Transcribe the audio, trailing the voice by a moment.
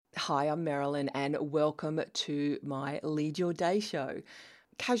Hi, I'm Marilyn and welcome to my Lead Your Day show.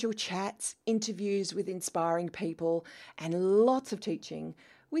 Casual chats, interviews with inspiring people and lots of teaching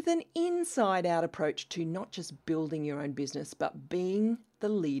with an inside-out approach to not just building your own business, but being the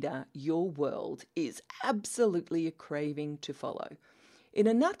leader your world is absolutely a craving to follow. In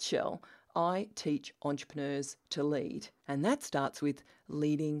a nutshell, I teach entrepreneurs to lead, and that starts with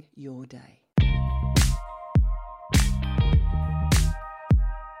leading your day.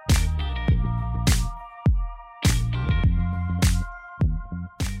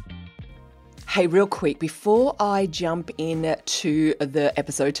 Hey, real quick, before I jump into the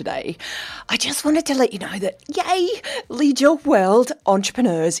episode today, I just wanted to let you know that, yay, Lead Your World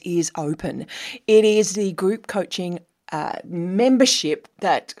Entrepreneurs is open. It is the group coaching membership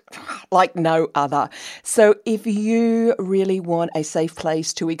that like no other. So if you really want a safe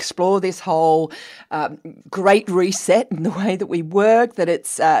place to explore this whole great reset in the way that we work, that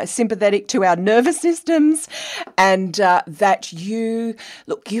it's sympathetic to our nervous systems, and that you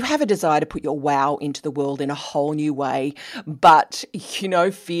have a desire to put your wow into the world in a whole new way, but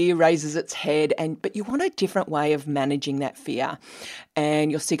fear raises its head, but you want a different way of managing that fear.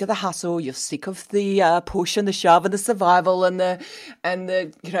 And you're sick of the hustle, you're sick of the push and the shove and the survival and the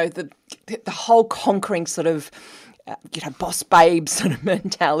whole conquering sort of boss babe sort of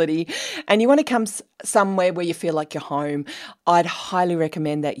mentality, and you want to come somewhere where you feel like you're home. I'd highly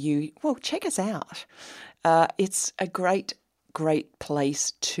recommend that you check us out. It's a great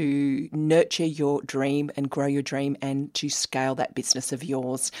place to nurture your dream and grow your dream and to scale that business of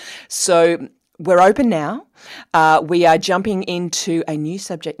yours. So we're open now. We are jumping into a new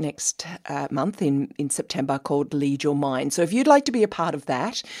subject next month in September called Lead Your Mind. So if you'd like to be a part of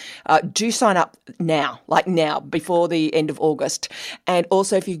that, do sign up now, before the end of August. And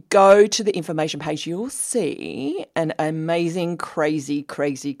also if you go to the information page, you'll see an amazing, crazy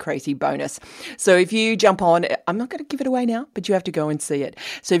bonus. So if you jump on, I'm not going to give it away now, but you have to go and see it.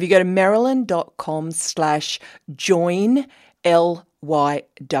 So if you go to marilyn.com/join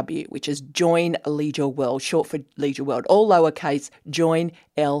LYW, which is Join Lead Your World, short for Lead Your World, all lowercase, Join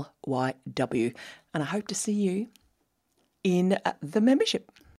LYW. And I hope to see you in the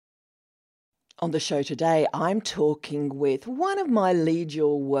membership. On the show today, I'm talking with one of my Lead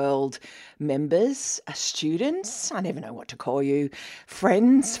Your World members, students, I never know what to call you,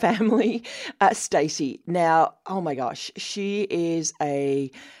 friends, family, Stacey. Now, oh my gosh, she is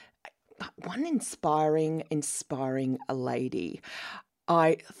one inspiring lady.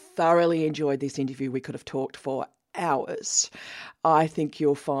 I thoroughly enjoyed this interview. We could have talked for hours. I think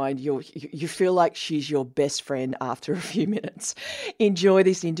you'll find you feel like she's your best friend after a few minutes. Enjoy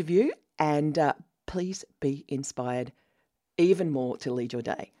this interview and please be inspired even more to lead your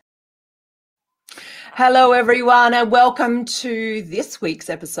day. Hello, everyone, and welcome to this week's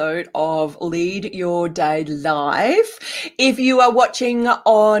episode of Lead Your Day Live. If you are watching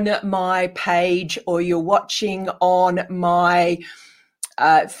on my page or you're watching on my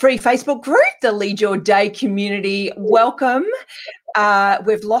free Facebook group, the Lead Your Day community, welcome.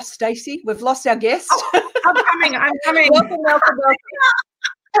 We've lost Stacey. We've lost our guest. Oh, I'm coming. Welcome.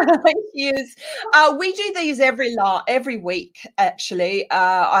 Thank you. We do these every week, actually.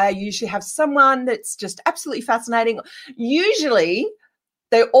 I usually have someone that's just absolutely fascinating. Usually,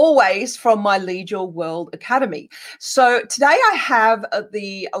 they're always from my Lead Your World Academy. So today I have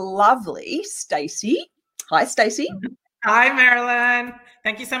the lovely Stacey. Hi, Stacey. Hi, Marilyn.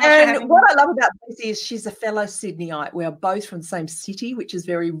 Thank you so much for having me. What I love about Stacey is she's a fellow Sydneyite. We are both from the same city, which is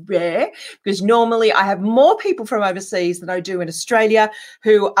very rare because normally I have more people from overseas than I do in Australia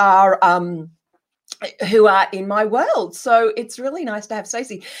who are in my world. So it's really nice to have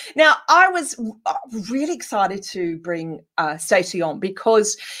Stacey. Now, I was really excited to bring Stacey on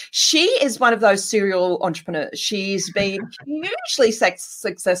because she is one of those serial entrepreneurs. She's been hugely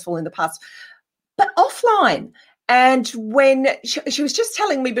successful in the past, but offline. And when she was just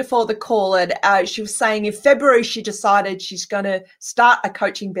telling me before the call, and she was saying in February she decided she's going to start a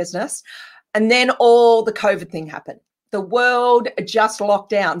coaching business, and then all the COVID thing happened. The world just locked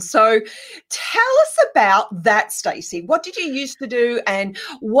down. So tell us about that, Stacey. What did you used to do, and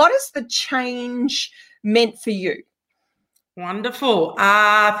what has the change meant for you? Wonderful.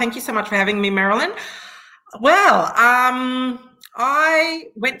 Thank you so much for having me, Marilyn. Well, I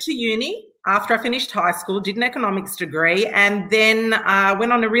went to uni after I finished high school, did an economics degree, and then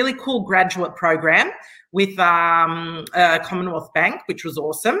went on a really cool graduate program with Commonwealth Bank, which was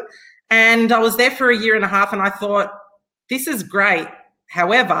awesome. And I was there for a year and a half, and I thought, this is great.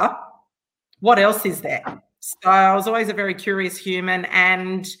 However, what else is there? So I was always a very curious human,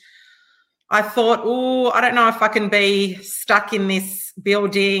 and I thought, oh, I don't know if I can be stuck in this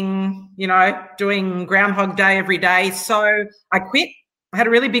building, you know, doing Groundhog Day every day. So I quit. I had a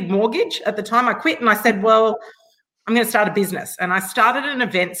really big mortgage at the time. I quit and I said, well, I'm going to start a business. And I started an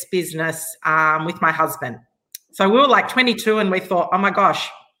events business with my husband. So we were like 22 and we thought, oh my gosh,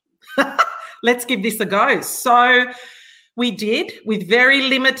 let's give this a go. So we did, with very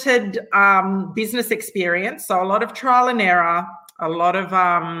limited business experience. So a lot of trial and error, a lot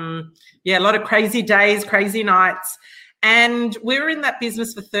of crazy days, crazy nights. And we were in that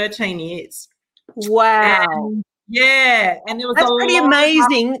business for 13 years. Wow. And yeah. And it was pretty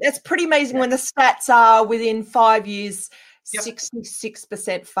amazing. That's pretty amazing when the stats are within 5 years,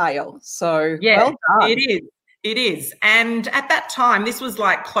 66% fail. So well done. It is. And at that time, this was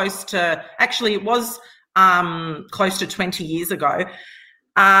like close to 20 years ago.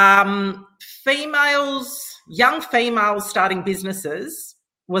 Young females starting businesses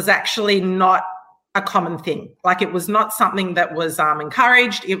was actually not a common thing. Like, it was not something that was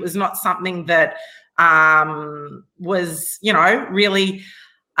encouraged. It was not something that was, you know, really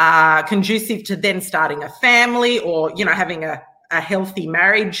conducive to then starting a family or, you know, having a healthy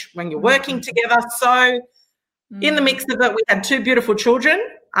marriage when you're working together. So in the mix of it, we had 2 beautiful children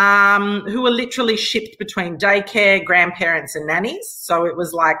who were literally shipped between daycare, grandparents and nannies. So it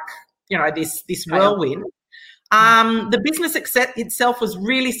was like, you know, this whirlwind. The business itself was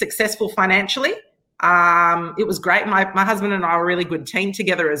really successful financially. It was great. My husband and I were a really good team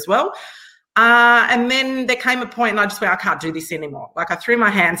together as well. And then there came a point and I just went, I can't do this anymore. Like, I threw my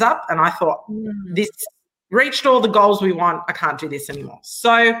hands up and I thought, this reached all the goals we want. I can't do this anymore.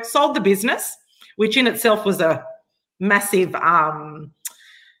 So sold the business, which in itself was a massive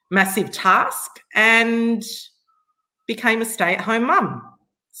task, and became a stay-at-home mum.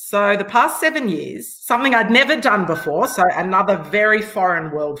 So the past 7 years, something I'd never done before, so another very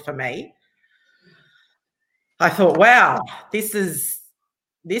foreign world for me. I thought, wow, this is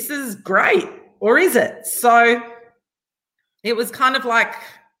great, or is it? So it was kind of like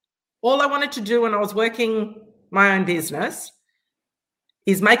all I wanted to do when I was working my own business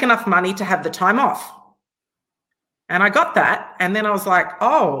is make enough money to have the time off. And I got that. And then I was like,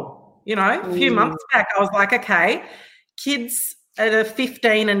 oh, you know, a few months back, I was like, okay, kids at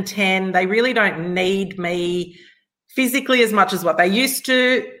 15 and 10, they really don't need me physically as much as what they used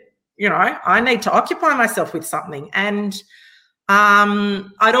to. You know, I need to occupy myself with something. And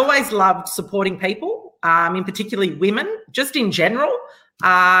I'd always loved supporting people, in particularly women, just in general.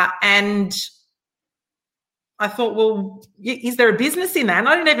 And I thought, well, is there a business in that? And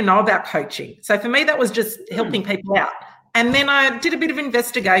I didn't even know about coaching. So for me, that was just helping people out. And then I did a bit of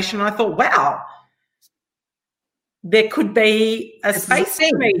investigation and I thought, wow, there could be a space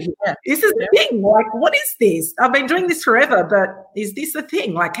for me. Yeah. This is the thing. Like, what is this? I've been doing this forever, but is this a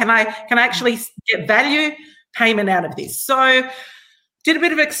thing? Like, can I actually get value payment out of this? So did a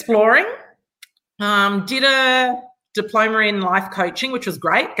bit of exploring, did a diploma in life coaching, which was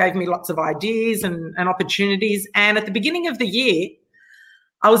great, gave me lots of ideas and opportunities. And at the beginning of the year,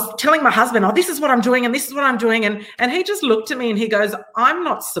 I was telling my husband, oh, this is what I'm doing and this is what I'm doing. And he just looked at me and he goes, I'm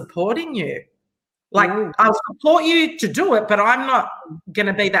not supporting you. Like, I'll support you to do it, but I'm not going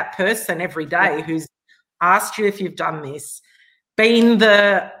to be that person every day who's asked you if you've done this, been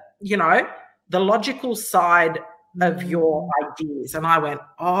the, you know, the logical side of your ideas. And I went,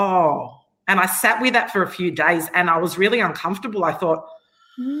 oh. And I sat with that for a few days and I was really uncomfortable. I thought,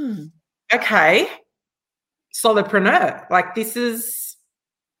 okay, solopreneur, like this is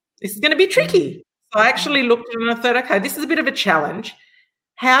going to be tricky. So I actually looked and I thought, okay, this is a bit of a challenge.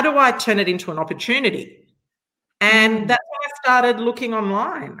 How do I turn it into an opportunity? And that's when I started looking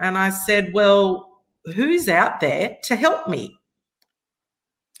online and I said, well, who's out there to help me?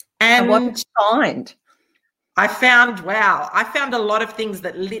 And what did you find? I found a lot of things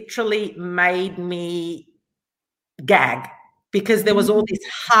that literally made me gag because there was all this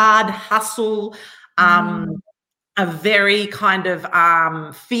hard hustle, a very kind of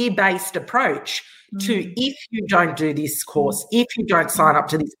fear-based approach to if you don't do this course, if you don't sign up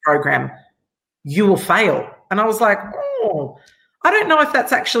to this program, you will fail. And I was like, oh, I don't know if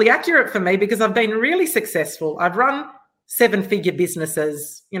that's actually accurate for me because I've been really successful. I've run 7-figure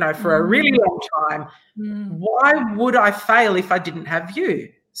businesses, you know, for a really long time. Why would I fail if I didn't have you?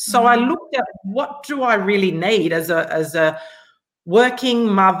 So I looked at what do I really need as a working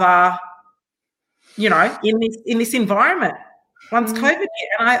mother, you know, in this environment. Once COVID hit,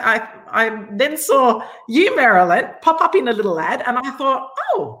 and I then saw you, Marilyn, pop up in a little ad, and I thought,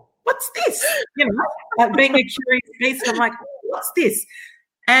 oh, what's this? You know, being a curious beast, I'm like, what's this?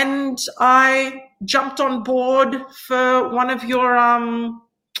 And I jumped on board for one of your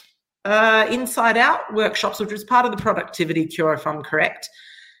Inside Out workshops, which was part of the Productivity Cure, if I'm correct.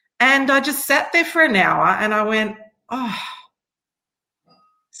 And I just sat there for an hour and I went, oh,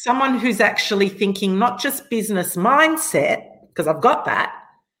 someone who's actually thinking not just business mindset, because I've got that,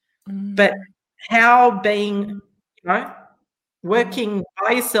 but how being, working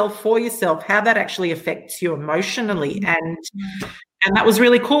by yourself, for yourself, how that actually affects you emotionally. And that was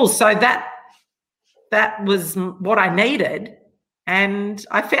really cool. So that was what I needed. And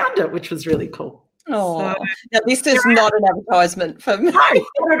I found it, which was really cool. Oh, so, now this is not an advertisement for me. No,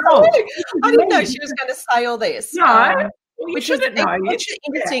 not at all. I didn't know she was going to say all this. No, which is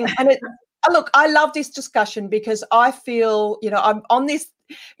interesting. Yeah. And look, I love this discussion because I feel, I'm on this.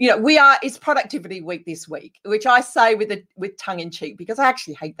 It's Productivity Week this week, which I say with tongue in cheek because I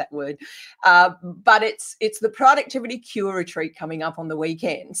actually hate that word. But it's the Productivity Cure retreat coming up on the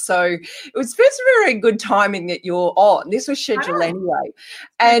weekend. So it was very good timing that you're on. This was scheduled anyway.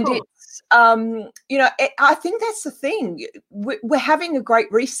 And it's, I think that's the thing. We're having a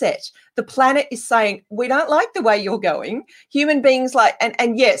great reset. The planet is saying, we don't like the way you're going. Human beings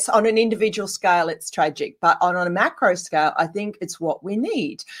and yes, on an individual scale, it's tragic. But on a macro scale, I think it's what we need.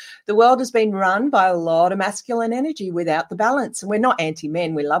 The world has been run by a lot of masculine energy without the balance. And we're not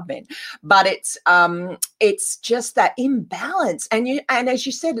anti-men, we love men. But it's just that imbalance. And as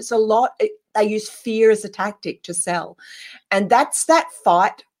you said, it's a lot. They use fear as a tactic to sell. And that's that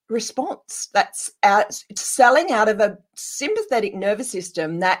fight response. That's selling out of a sympathetic nervous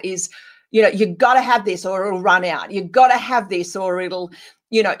system that is, you've got to have this or it'll run out. You've got to have this or it'll,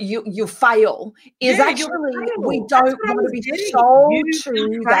 you'll fail. We don't want to be sold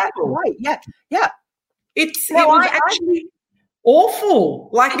to that way. Yeah. It was actually awful.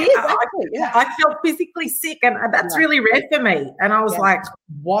 Like it is, I felt physically sick, and that's really rare for me. And I was like,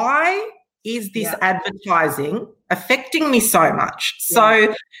 why is this advertising affecting me so much?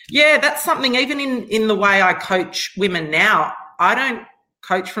 So that's something, even in the way I coach women now, I don't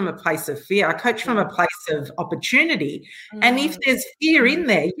coach from a place of fear. I coach from a place of opportunity. And if there's fear in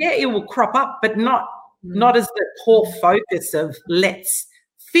there, it will crop up, but not as the core focus of let's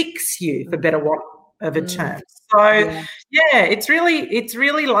fix you, for better want of a term. So it's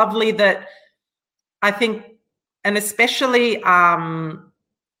really lovely that I think, and especially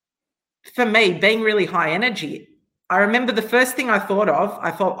for me, being really high energy, I remember the first thing I thought,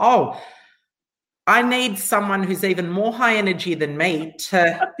 oh, I need someone who's even more high energy than me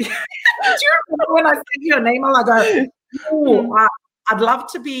to – do you remember when I sent you an email? I go, oh, I'd love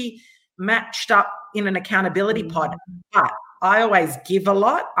to be matched up in an accountability pod, but I always give a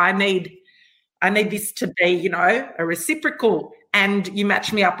lot. I need this to be, a reciprocal, and you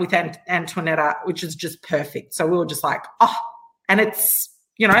match me up with Antoinetta, which is just perfect. So we were just like, oh, and it's –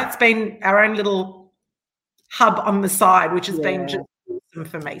 it's been our own little hub on the side, which has been just awesome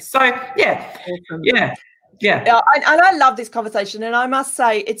for me. So, awesome. Yeah. And I love this conversation, and I must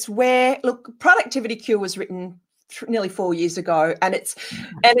say it's where, look, Productivity Cure was written nearly 4 years ago, and it's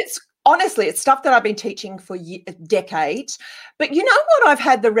honestly, it's stuff that I've been teaching for decades. But you know what I've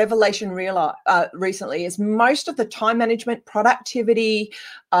had the revelation recently is most of the time management, productivity,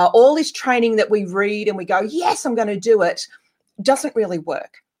 all this training that we read and we go, yes, I'm going to do it, doesn't really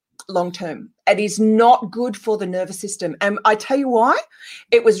work long term. It is not good for the nervous system. And I tell you why.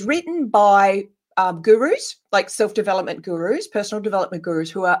 It was written by gurus, like self-development gurus, personal development gurus,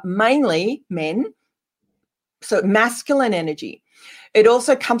 who are mainly men, so masculine energy. It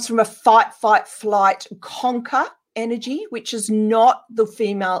also comes from a fight, flight, conquer energy, which is not the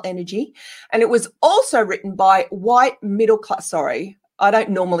female energy. And it was also written by white middle class, sorry, I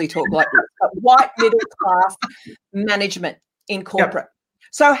don't normally talk like this, but white middle class management in corporate.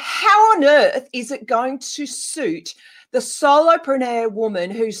 So how on earth is it going to suit the solopreneur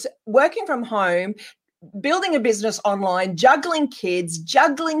woman who's working from home, building a business online, juggling kids,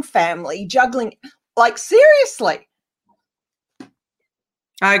 juggling family, seriously?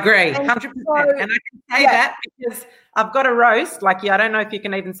 I agree, 100%. And I can say that because I've got a roast. I don't know if you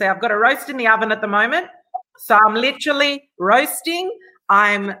can even say I've got a roast in the oven at the moment. So I'm literally roasting.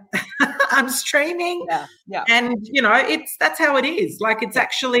 I'm streaming, and that's how it is. It's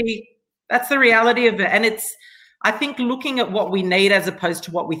actually, that's the reality of it. And it's, I think, looking at what we need as opposed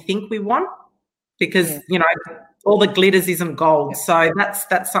to what we think we want, because all the glitters isn't gold. So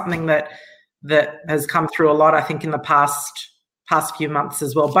that's something that has come through a lot, I think, in the past few months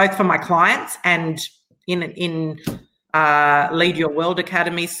as well, both for my clients and in Lead Your World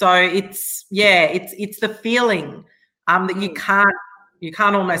Academy. So it's the feeling that you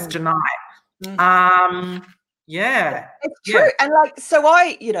can't almost deny. It's true. And so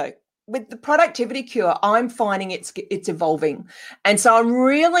with the productivity cure, I'm finding it's evolving. And so I'm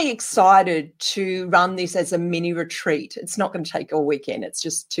really excited to run this as a mini retreat. It's not going to take all weekend. It's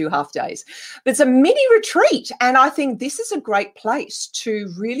just 2 half days. But it's a mini retreat. And I think this is a great place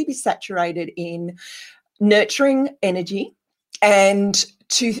to really be saturated in nurturing energy and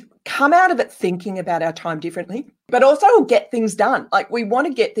to come out of it thinking about our time differently, but also get things done. Like, we want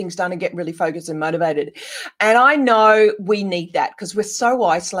to get things done and get really focused and motivated. And I know we need that because we're so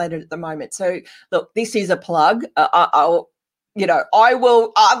isolated at the moment. So look, this is a plug. I'm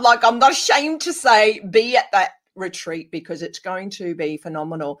not ashamed to say, be at that retreat because it's going to be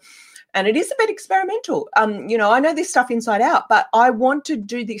phenomenal. And it is a bit experimental. I know this stuff inside out, but I want to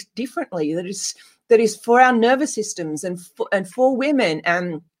do this differently. That is for our nervous systems and for women.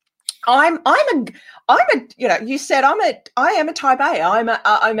 And I am a type A. I'm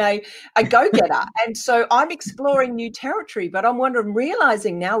a go-getter. And so I'm exploring new territory, but I'm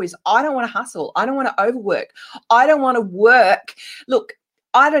realizing now is I don't want to hustle. I don't want to overwork. I don't want to work. Look,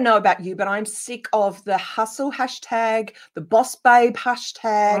 I don't know about you, but I'm sick of the hustle hashtag, the boss babe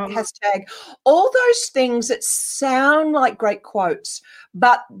hashtag, all those things that sound like great quotes,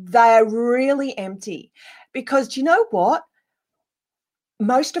 but they're really empty. Because do you know what?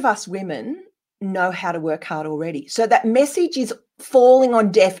 Most of us women know how to work hard already. So that message is falling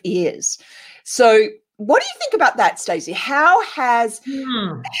on deaf ears. So what do you think about that, Stacey?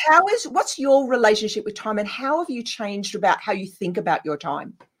 What's your relationship with time, and how have you changed about how you think about your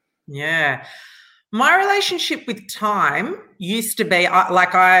time? Yeah. My relationship with time used to be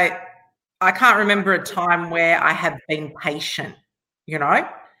I can't remember a time where I have been patient,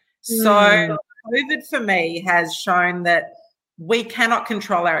 So COVID for me has shown that we cannot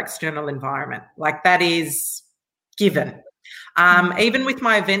control our external environment. Like, that is given. Even with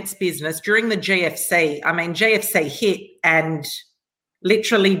my events business during the GFC, GFC hit and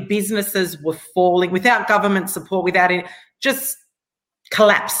literally businesses were falling without government support, without it, just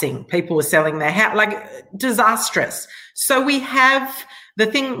collapsing. People were selling their house, like disastrous. So we have the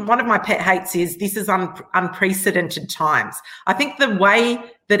thing, one of my pet hates is this is unprecedented times. I think the way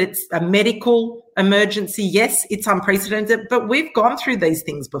that it's a medical emergency, yes, it's unprecedented, but we've gone through these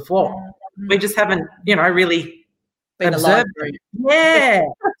things before. We just haven't, really been observed. Yeah.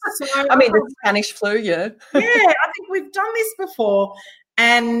 So, the Spanish flu, yeah. Yeah, I think we've done this before,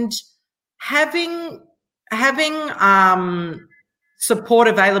 and having support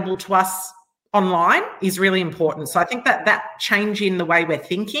available to us online is really important. So I think that change in the way we're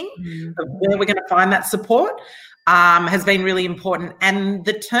thinking of where we're going to find that support has been really important. And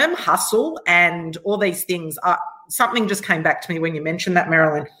the term hustle and all these things, something just came back to me when you mentioned that,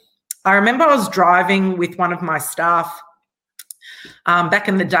 Marilyn. I remember I was driving with one of my staff back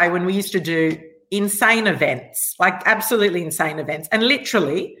in the day when we used to do insane events, like absolutely insane events. And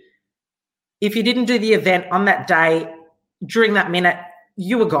literally, if you didn't do the event on that day, during that minute,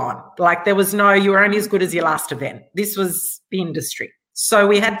 you were gone. Like, you were only as good as your last event. This was the industry. So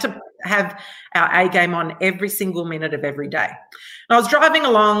we had to have our A game on every single minute of every day. And I was driving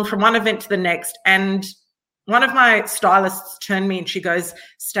along from one event to the next, and one of my stylists turned me and she goes,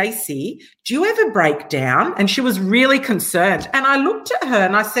 "Stacey, do you ever break down?" And she was really concerned. And I looked at her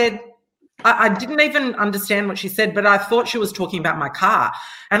and I said, I didn't even understand what she said, but I thought she was talking about my car.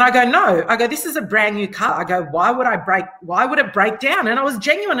 And I go, "No." I go, "This is a brand new car." I go, why would it break down? And I was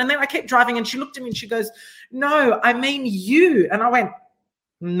genuine. And then I kept driving and she looked at me and she goes, "No, I mean you." And I went,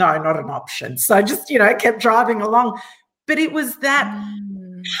 "No, not an option." So I just, kept driving along. But it was that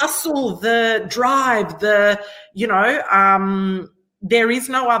hustle, the drive, there is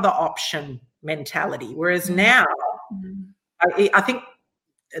no other option mentality. Whereas now, I think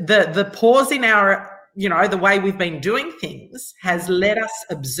the pause in our, the way we've been doing things has let us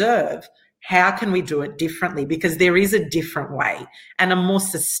observe how can we do it differently, because there is a different way and a more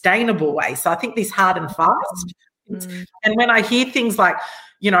sustainable way. So I think this hard and fast. And when I hear things like,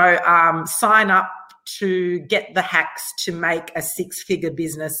 sign up to get the hacks to make a 6-figure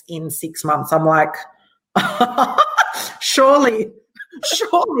business in 6 months, I'm like, surely this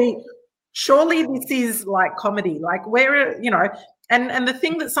is like comedy. Like, where, and the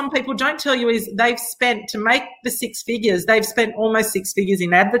thing that some people don't tell you is they've spent, to make the 6 figures, they've spent almost 6 figures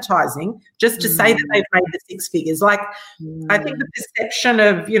in advertising just to say that they've made the 6 figures. Like, I think the perception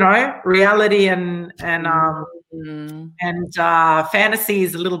of, reality and fantasy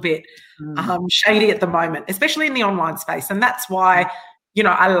is a little bit shady at the moment, especially in the online space. And that's why,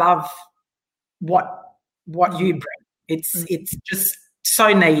 I love what you bring. It's just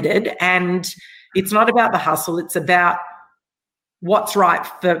so needed, and it's not about the hustle. It's about what's right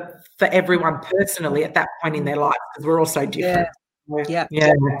for everyone personally at that point in their life, because we're all so different. Yeah.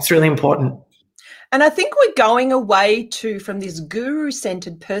 Yeah, it's really important. And I think we're going away from this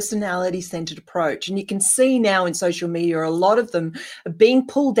guru-centered, personality-centered approach. And you can see now in social media, a lot of them are being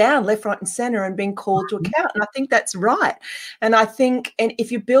pulled down left, right, and center and being called to account. And I think that's right. And I think, and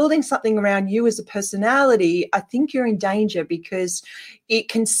if you're building something around you as a personality, I think you're in danger, because it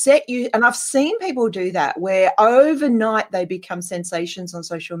can set you, and I've seen people do that, where overnight they become sensations on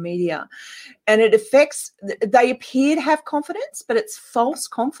social media, and it affects, they appear to have confidence, but it's false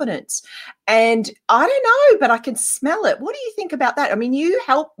confidence. And I don't know, but I can smell it. What do you think about that? I mean, you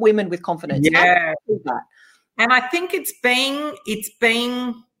help women with confidence. Yeah. And I think it's being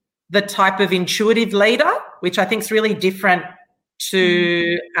the type of intuitive leader, which I think is really different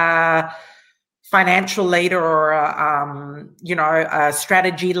to financial leader or a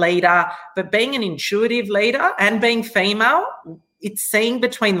strategy leader. But being an intuitive leader and being female, it's seeing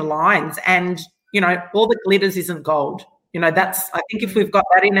between the lines, and all that glitters isn't gold. That's, I think, if we've got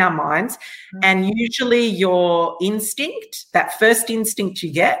that in our minds, and usually your instinct, that first instinct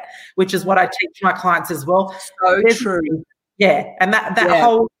you get, which is what I teach my clients as well. So true. Yeah. And that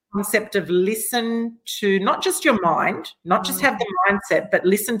whole concept of listen to not just your mind, not just have the mindset, but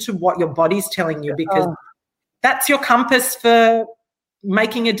listen to what your body's telling you, because that's your compass for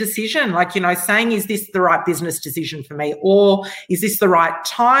making a decision. Like, saying, is this the right business decision for me? Or is this the right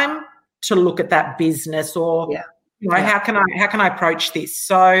time to look at that business? Or, how can I approach this?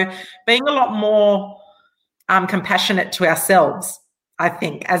 So being a lot more compassionate to ourselves, I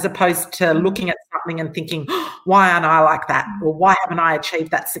think, as opposed to looking at something and thinking, why aren't I like that? Or why haven't I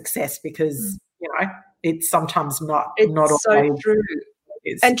achieved that success? Because, it's sometimes not so always true.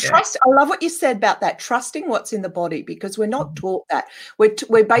 And yeah. trust, I love what you said about that, trusting what's in the body, because we're not taught that.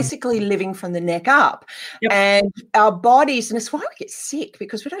 We're basically living from the neck up. Yep. And our bodies, and it's why we get sick,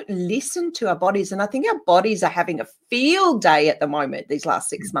 because we don't listen to our bodies. And I think our bodies are having a field day at the moment, these last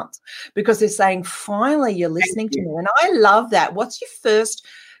 6 months, because they're saying, finally, you're listening to me. And I love that. What's your first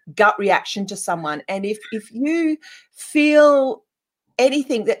gut reaction to someone? And if you feel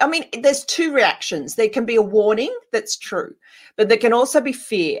anything that, I mean, there's two reactions. There can be a warning, that's true, but there can also be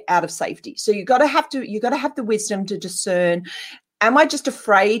fear out of safety. So you got to have the wisdom to discern, am I just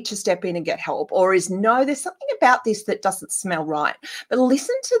afraid to step in and get help? Or there's something about this that doesn't smell right. But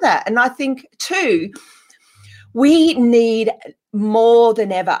listen to that. And I think too, we need more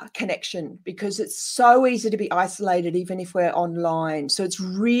than ever connection, because it's so easy to be isolated even if we're online. So it's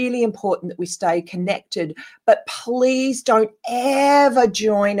really important that we stay connected. But please don't ever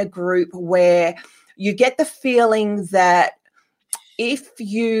join a group where you get the feeling that if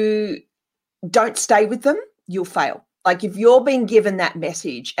you don't stay with them, you'll fail. Like, if you're being given that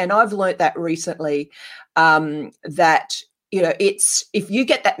message, and I've learned that recently, that it's, if you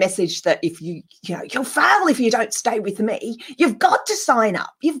get that message that if you'll fail if you don't stay with me, you've got to sign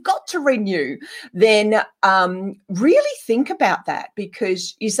up, you've got to renew, then really think about that,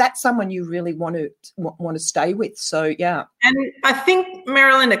 because is that someone you really want to stay with? So, yeah. And I think,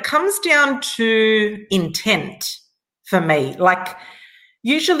 Marilyn, it comes down to intent for me. Like,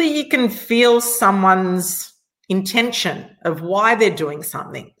 usually you can feel someone's intention of why they're doing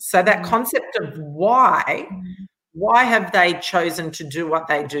something. So that concept of why have they chosen to do what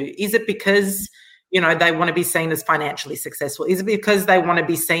they do? Is it because, they want to be seen as financially successful? Is it because they want to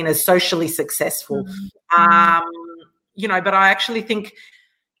be seen as socially successful? But I actually think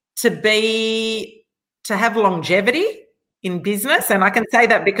to have longevity in business, and I can say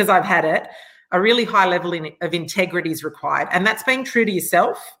that because I've had it, a really high level of integrity is required. And that's being true to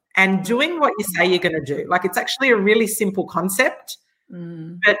yourself and doing what you say you're going to do. Like, it's actually a really simple concept,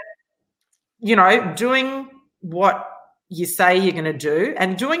 but, doing what you say you're going to do,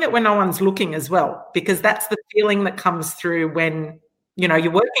 and doing it when no one's looking as well, because that's the feeling that comes through when, you're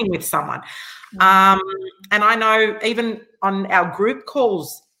working with someone. And I know even on our group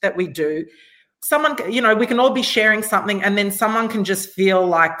calls that we do, someone, we can all be sharing something, and then someone can just feel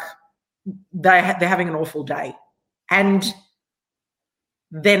like they're having an awful day. And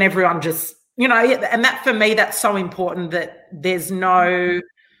then everyone just, and that, for me, that's so important, that there's no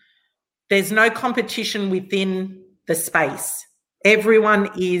competition within the space. Everyone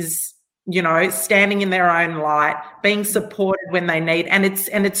is, standing in their own light, being supported when they need. And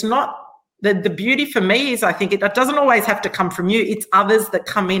it's not, the beauty for me is, I think it doesn't always have to come from you. It's others that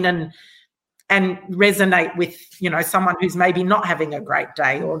come in and resonate with, someone who's maybe not having a great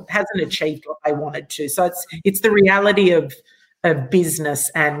day or hasn't achieved what they wanted to. So it's the reality of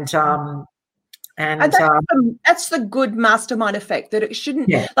business and And that's the good mastermind effect, that it shouldn't,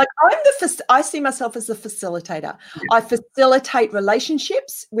 like I see myself as a facilitator. Yeah. I facilitate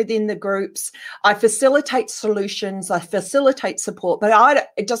relationships within the groups. I facilitate solutions. I facilitate support, but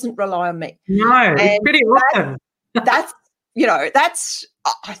it doesn't rely on me. No, it's pretty awesome. That's,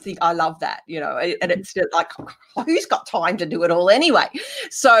 I think I love that, and it's like, who's got time to do it all anyway?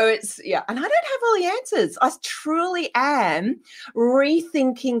 So it's, and I don't have all the answers. I truly am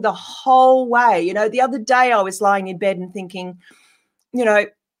rethinking the whole way. The other day I was lying in bed and thinking,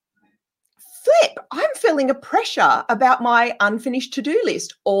 flip, I'm feeling a pressure about my unfinished to-do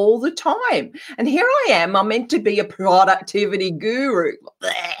list all the time. And here I am, I'm meant to be a productivity guru.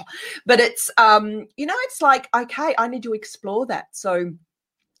 But it's, it's like, okay, I need to explore that. So,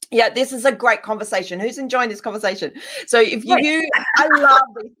 this is a great conversation. Who's enjoying this conversation? So if you, I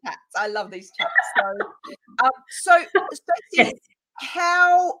love these chats. So, Stacey,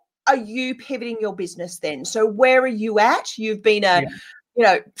 how are you pivoting your business then? So where are you at? You've been a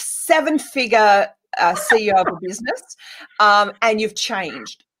 7-figure CEO of a business, and you've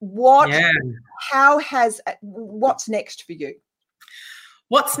changed. What's next for you?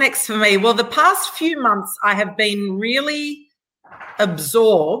 What's next for me? Well, the past few months I have been really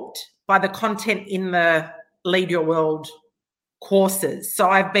absorbed by the content in the Lead Your World courses. So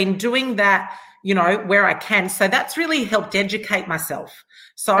I've been doing that, where I can. So that's really helped educate myself.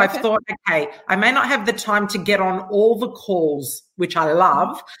 So I've thought, okay, I may not have the time to get on all the calls, which I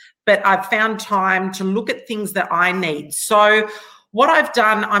love, but I've found time to look at things that I need. So what I've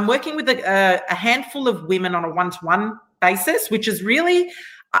done, I'm working with a handful of women on a one-to-one basis, which is really,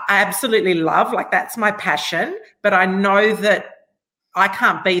 I absolutely love, like that's my passion, but I know that I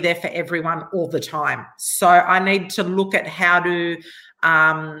can't be there for everyone all the time. So I need to look at how to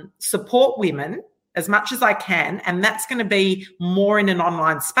support women as much as I can, and that's going to be more in an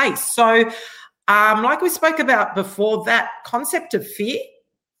online space. So like we spoke about before, that concept of fear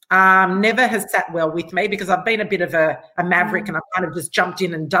never has sat well with me, because I've been a bit of a maverick, and I've kind of just jumped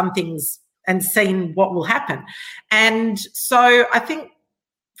in and done things and seen what will happen. And so I think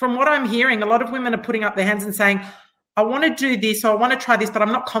from what I'm hearing, a lot of women are putting up their hands and saying, I want to do this, or I want to try this, but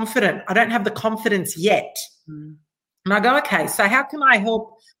I'm not confident. I don't have the confidence yet. And I go, okay, so how can I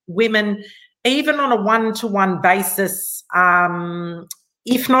help women, even on a one-to-one basis,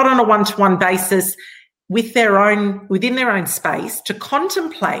 if not on a one-to-one basis, within their own space, to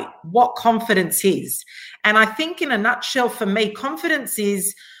contemplate what confidence is? And I think in a nutshell, for me, confidence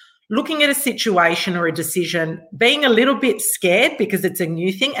is looking at a situation or a decision, being a little bit scared because it's a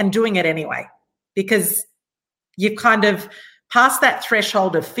new thing, and doing it anyway, because you've kind of passed that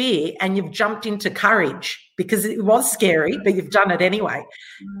threshold of fear and you've jumped into courage, because it was scary, but you've done it anyway.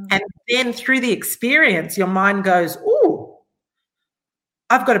 And then through the experience, your mind goes, ooh,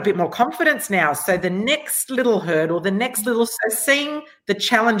 I've got a bit more confidence now. So the next little hurdle, so seeing the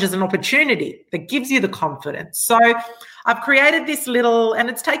challenge as an opportunity that gives you the confidence. So I've created this little, and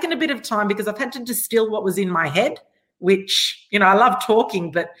it's taken a bit of time because I've had to distill what was in my head, which, I love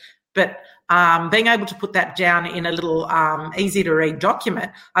talking, but being able to put that down in a little easy to read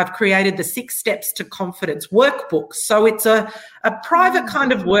document. I've created the 6 Steps to Confidence workbook. So it's a private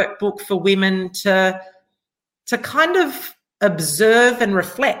kind of workbook for women to kind of observe and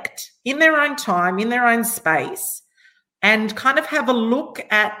reflect in their own time, in their own space, and kind of have a look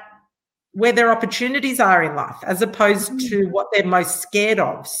at where their opportunities are in life, as opposed to what they're most scared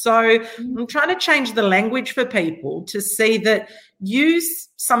of. So I'm trying to change the language for people to see that use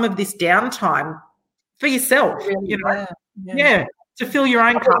some of this downtime for yourself, to fill your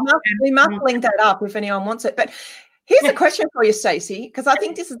own cup. We must link that up if anyone wants it. But here's a question for you, Stacey, because I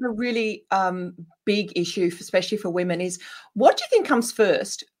think this is a really big issue, especially for women, is what do you think comes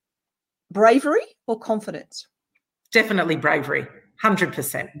first, bravery or confidence? Definitely bravery,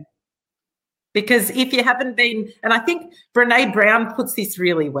 100%. Because if you haven't been, and I think Brené Brown puts this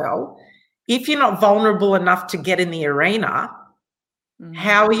really well, if you're not vulnerable enough to get in the arena,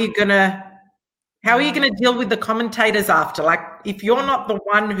 how are you gonna deal with the commentators after? Like, if you're not the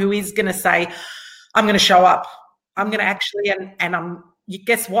one who is gonna say, I'm gonna show up, I'm gonna actually,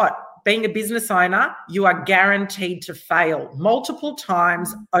 guess what? Being a business owner, you are guaranteed to fail multiple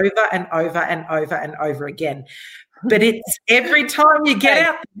times over and over and over and over again. But it's every time you get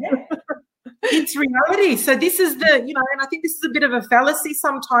out there, it's reality. So this is and I think this is a bit of a fallacy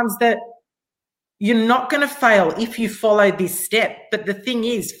sometimes, that you're not going to fail if you follow this step. But the thing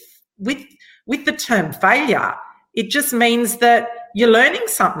is, with the term failure, it just means that you're learning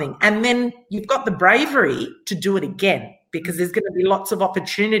something, and then you've got the bravery to do it again, because there's going to be lots of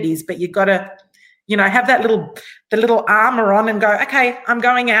opportunities, but you've got to have the little armor on and go, okay, I'm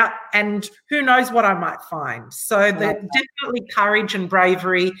going out and who knows what I might find. So definitely courage and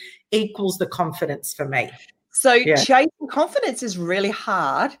bravery equals the confidence for me. So chasing confidence is really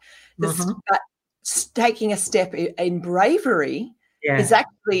hard. But taking a step in bravery is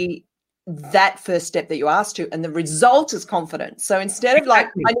actually that first step that you asked to, and the result is confidence. So instead of like,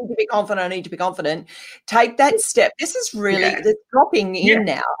 I need to be confident, take that step. This is really it's dropping in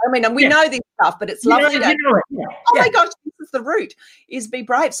now. I mean, and we know this stuff, but it's lovely my gosh, this is the root, is be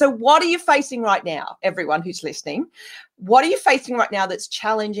brave. So what are you facing right now, everyone who's listening? What are you facing right now that's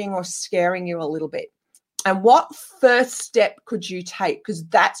challenging or scaring you a little bit? And what first step could you take? Because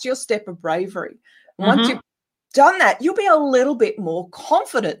that's your step of bravery. Once you've done that, you'll be a little bit more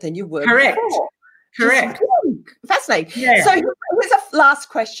confident than you were before. Correct. Fascinating. Yeah. So here's a last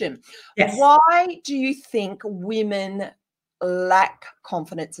question. Yes. Why do you think women lack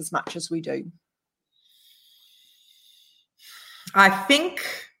confidence as much as we do? I think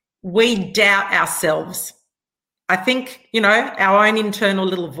we doubt ourselves. I think, our own internal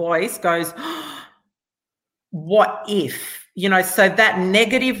little voice goes, what if? So that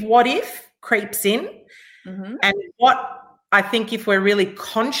negative what if creeps in. And what I think if we're really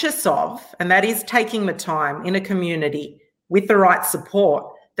conscious of, and that is taking the time in a community with the right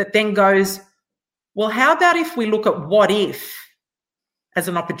support, that then goes, well, how about if we look at what if as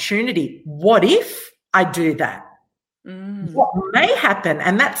an opportunity? What if I do that? What may happen?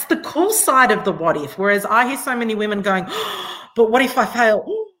 And that's the cool side of the what if. Whereas I hear so many women going, but what if I fail?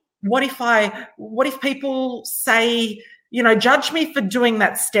 What if people say, judge me for doing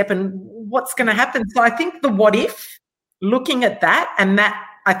that step, and what's going to happen? So I think the what if, looking at that, and that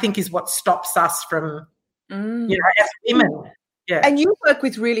I think is what stops us from, as women. Yeah. And you work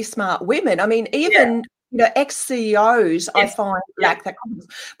with really smart women. I mean, even ex-CEOs, I find lack that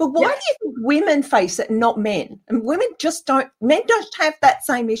confidence. But why do you think women face it, not men? And men don't have that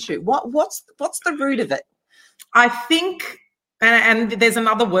same issue. What's the root of it? I think, and there's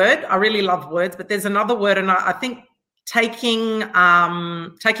another word. I really love words, but there's another word, and I think taking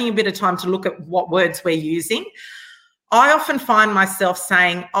a bit of time to look at what words we're using. I often find myself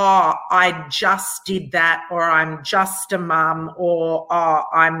saying, oh, I just did that, or I'm just a mum, or oh,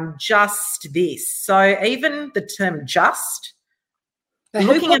 I'm just this. So even the term just. But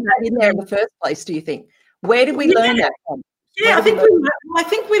who put that in there in the first place, do you think? Where did we learn that from? Yeah, I think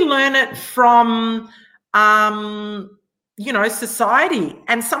we learn it from, society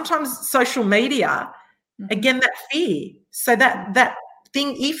and sometimes social media. Again, that fear. So that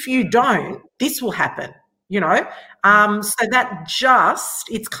thing, if you don't, this will happen, So that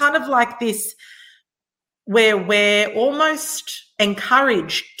it's kind of like this where we're almost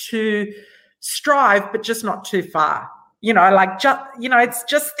encouraged to strive, but just not too far. It's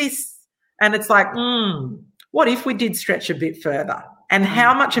just this, and it's like, what if we did stretch a bit further? And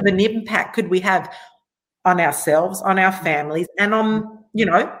how much of an impact could we have on ourselves, on our families, and on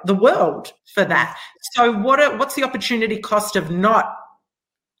the world for that? So what's the opportunity cost of not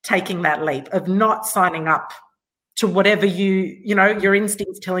taking that leap, of not signing up to whatever your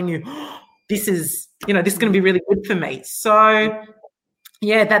instinct's telling you, this is going to be really good for me. So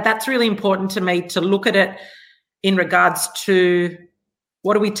that's really important to me, to look at it in regards to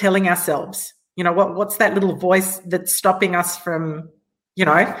what are we telling ourselves? What's that little voice that's stopping us from,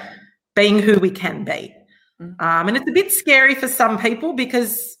 being who we can be? And it's a bit scary for some people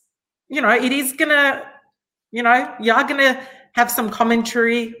because, it is going to, you are going to have some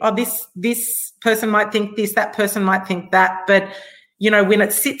commentary. Oh, this person might think this, that person might think that. But, when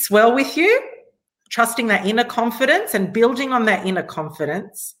it sits well with you, trusting that inner confidence and building on that inner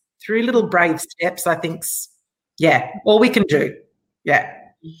confidence through little brave steps, I think's, all we can do. Yeah.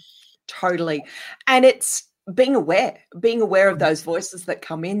 Totally. And it's being aware of those voices that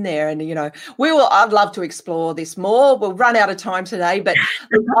come in there. And, I'd love to explore this more. We'll run out of time today, but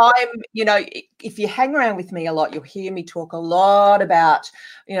if you hang around with me a lot, you'll hear me talk a lot about,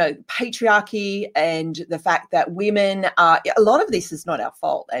 patriarchy and the fact that women are, a lot of this is not our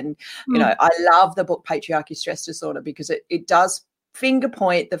fault. And, I love the book Patriarchy Stress Disorder because it does finger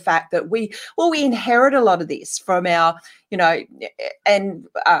point the fact that we inherit a lot of this from our,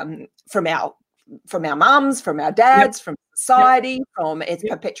 from our mums, from our dads, from society, from it's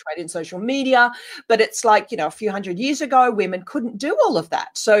perpetuated in social media. But it's like, a few hundred years ago, women couldn't do all of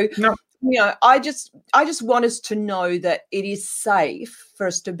that. So, I just want us to know that it is safe for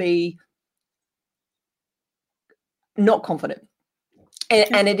us to be not confident.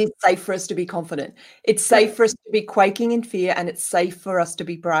 And it is safe for us to be confident. It's safe for us to be quaking in fear, and it's safe for us to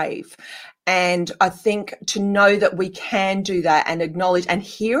be brave. And I think to know that we can do that and acknowledge and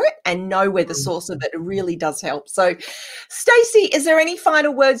hear it and know where the source of it really does help. So, Stacey, is there any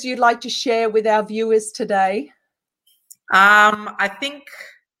final words you'd like to share with our viewers today? I think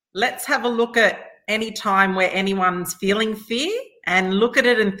let's have a look at any time where anyone's feeling fear and look at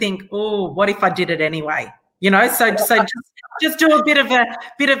it and think, oh, what if I did it anyway? So just do a bit of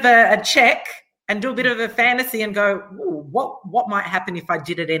a check and do a bit of a fantasy and go, ooh, what might happen if I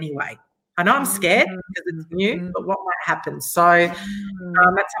did it anyway? I know I'm scared because it's new, but what might happen? So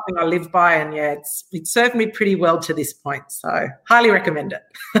that's something I live by, and it's served me pretty well to this point. So highly recommend it.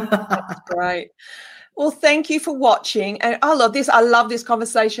 That's great. Well, thank you for watching. And I love this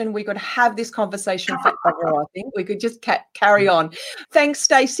conversation. We could have this conversation forever, I think. We could just carry on. Thanks,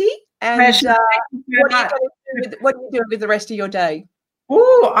 Stacey. And what are you doing with the rest of your day?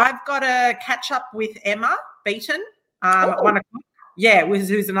 Oh, I've got to catch up with Emma Beaton at 1 o'clock. Yeah,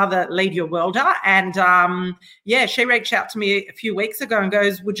 who's another Lead Your Worlder. And, she reached out to me a few weeks ago and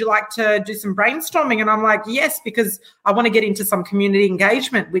goes, would you like to do some brainstorming? And I'm like, yes, because I want to get into some community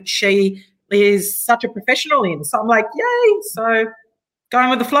engagement, which she is such a professional in. So I'm like, yay. So going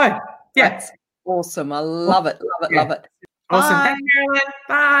with the flow. Yeah. That's awesome. I love it. Love it. Awesome. Thank you, Marilyn.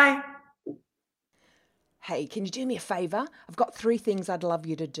 Bye. Hey, can you do me a favour? I've got 3 things I'd love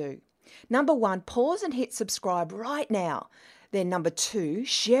you to do. Number 1, pause and hit subscribe right now. Then number 2,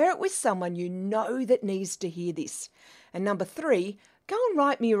 share it with someone you know that needs to hear this. And number 3, go and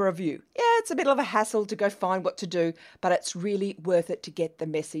write me a review. Yeah, it's a bit of a hassle to go find what to do, but it's really worth it to get the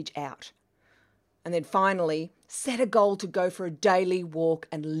message out. And then finally, set a goal to go for a daily walk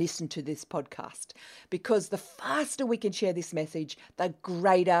and listen to this podcast, because the faster we can share this message, the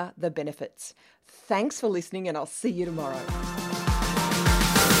greater the benefits. Thanks for listening, and I'll see you tomorrow.